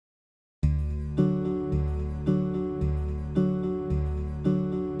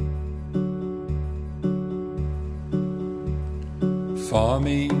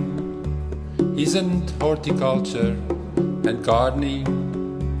Farming isn't horticulture, and gardening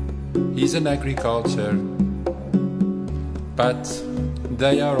isn't agriculture, but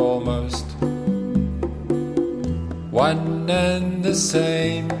they are almost one and the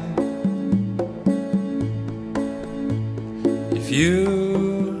same. If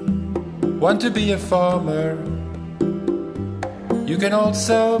you want to be a farmer, you can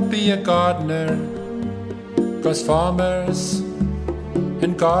also be a gardener, 'cause farmers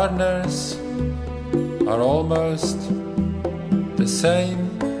and gardeners are almost the same.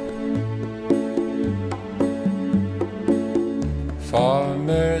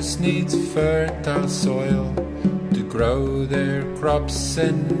 Farmers need fertile soil to grow their crops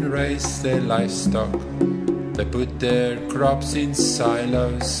and raise their livestock. They put their crops in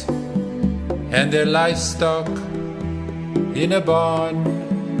silos and their livestock in a barn.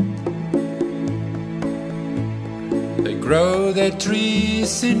 They grow their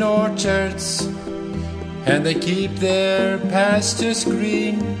trees in orchards and they keep their pastures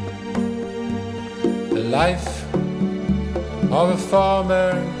green. The life of a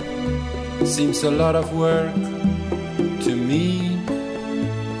farmer seems a lot of work to me.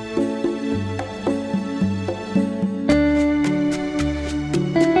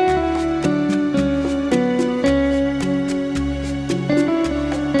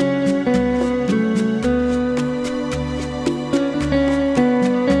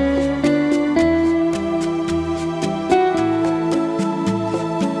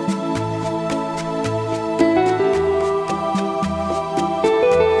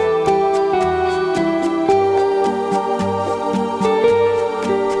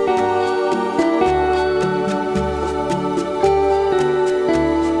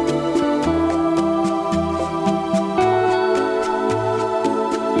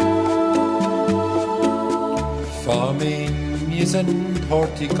 Farming isn't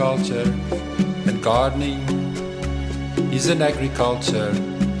horticulture, and gardening isn't agriculture,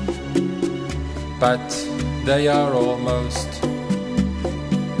 but they are almost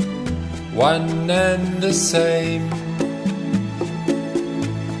one and the same.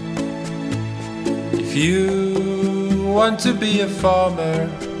 If you want to be a farmer,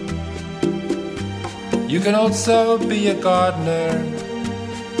 you can also be a gardener,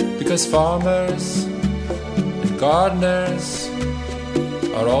 because farmers gardeners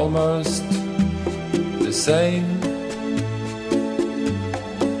are almost the same.